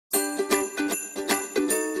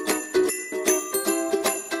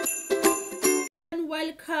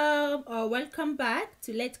Welcome or welcome back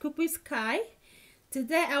to Let's Cook with Sky.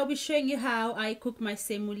 Today I'll be showing you how I cook my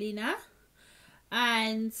semolina,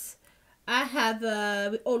 and I have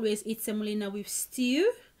we always eat semolina with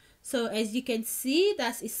stew. So as you can see,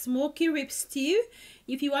 that's a smoky rib stew.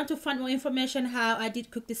 If you want to find more information how I did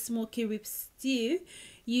cook the smoky rib stew,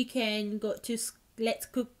 you can go to Let's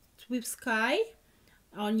Cook with Sky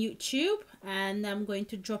on YouTube, and I'm going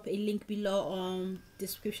to drop a link below on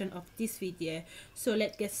description of this video. So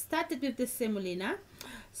let's get started with the semolina.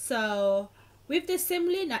 So with the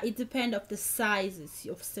semolina, it depends of the sizes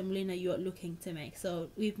of semolina you're looking to make. So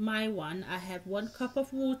with my one, I have 1 cup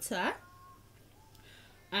of water,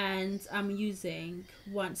 and I'm using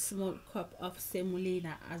 1 small cup of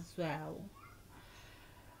semolina as well.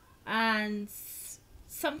 And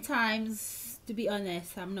sometimes, to be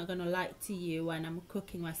honest, I'm not gonna lie to you, when I'm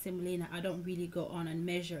cooking my semolina, I don't really go on and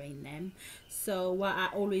measuring them. So what I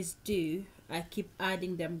always do, I keep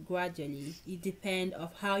adding them gradually. It depends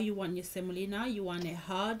of how you want your semolina. You want it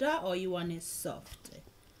harder or you want it softer.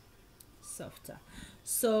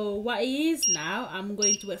 So what it is now, I'm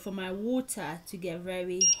going to wait for my water to get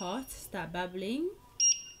very hot, start bubbling.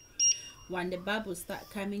 When the bubbles start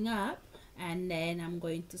coming up, and then I'm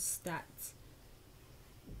going to start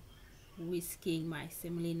whisking my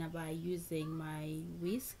semolina by using my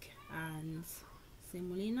whisk, and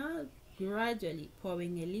semolina gradually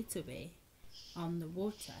pouring a little bit on the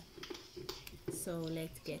water. So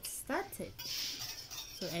let's get started.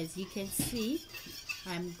 So as you can see,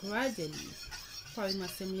 I'm gradually pouring my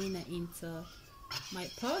semolina into my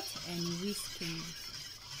pot and whisking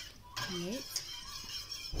it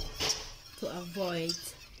to avoid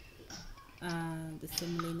the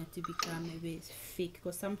semolina to become a bit thick,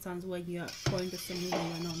 because sometimes when you are pouring the semolina,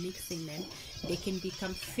 you're not mixing them, they can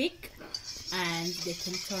become thick and they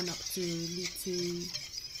can turn up to little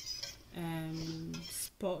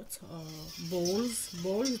spots or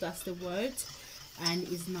balls, that's the word, and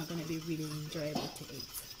it's not going to be really enjoyable to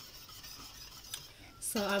eat.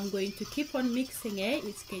 So I'm going to keep on mixing it. As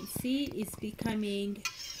you can see, it's becoming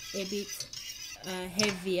a bit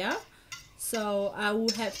heavier. So I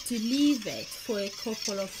will have to leave it for a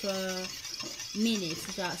couple of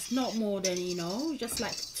minutes, just not more than, just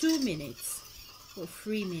like 2 minutes or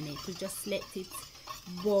 3 minutes, to just let it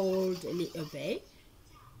boil a little bit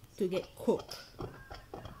to get cooked.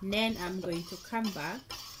 Then I'm going to come back,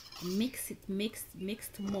 mix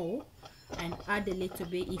more, and add a little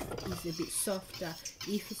bit if it's a bit softer.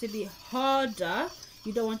 If it's a bit harder,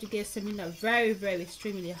 you don't want to get semolina very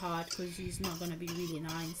extremely hard, because it's not going to be really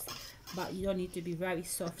nice. But you don't need to be very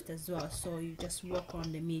soft as well, so you just work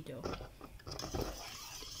on the middle.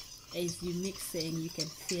 As you mixing, you can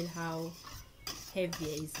feel how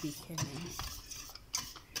heavier it's becoming.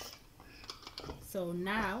 So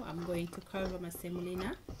now I'm going to cover my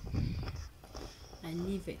semolina and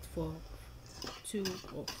leave it for 2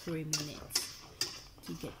 or 3 minutes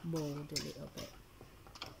to get boiled a little bit.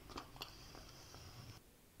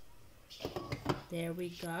 There we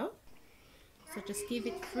go. So just give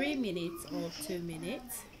it 3 minutes or 2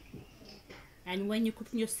 minutes. And when you're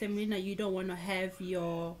cooking your semolina, you don't want to have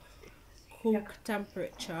your cook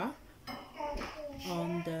temperature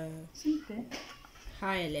on the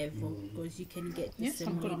higher level, because you can get the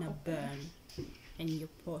semolina burn, and your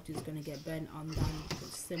pot is going to get burnt on down,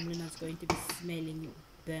 because semolina is going to be smelling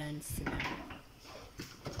burnt smell.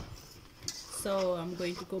 So I'm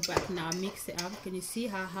going to go back now, mix it up. Can you see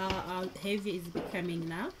how heavy it's becoming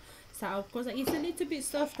now? So of course it's a little bit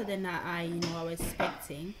softer than I was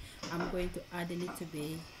expecting. I'm going to add a little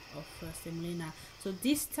bit of semolina. So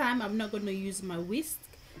this time I'm not going to use my whisk.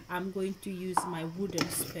 I'm going to use my wooden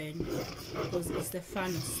spoon, because it's the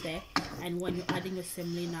final step. And when you're adding a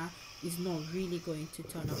semolina, it's not really going to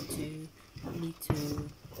turn up to little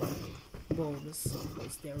balls,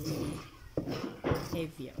 because they're really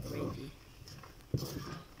heavy already.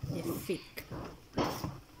 They're thick.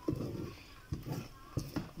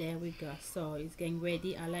 There we go. So it's getting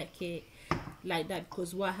ready. I like it like that,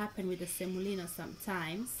 because what happened with the semolina,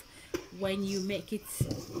 sometimes when you make it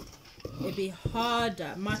a bit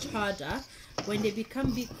harder, much harder, when they become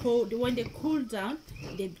a bit cold, when they cool down,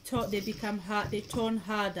 they become hard, they turn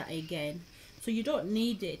harder again. So you don't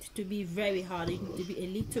need it to be very hard, it needs to be a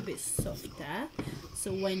little bit softer,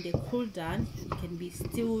 so when they cool down, you can be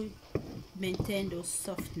still maintain those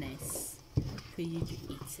softness for you to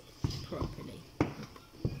eat it properly.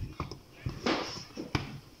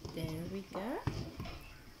 There we go.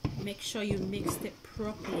 Make sure you mixed it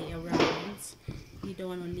properly around. You don't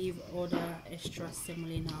want to leave all the extra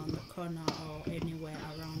semolina on the corner or anywhere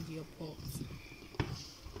around your pot.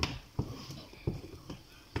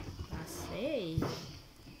 That's it.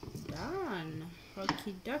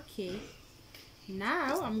 Okie dokie.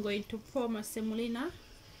 Now I'm going to pour my semolina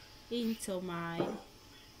into my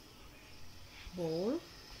bowl.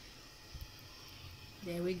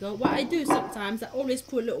 There we go. What I do sometimes, I always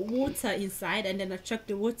put a little water inside and then I chuck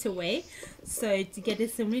the water away, so to get the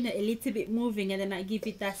semolina a little bit moving, and then I give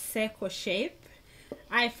it that circle shape.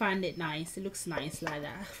 I find it nice. It looks nice like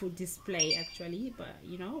that for display actually, but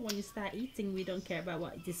you know, when you start eating, we don't care about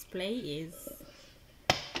what display is.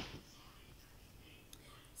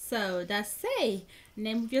 So that's it. And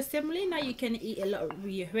then with your semolina, you can eat a lot of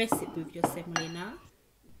your recipe with your semolina.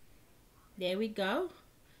 There we go.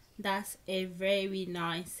 That's a very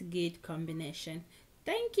nice, good combination.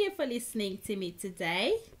 Thank you for listening to me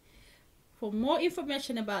today. For more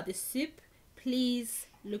information about the soup, please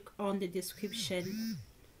look on the description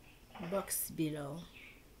box below.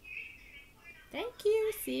 Thank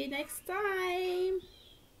you. See you next time.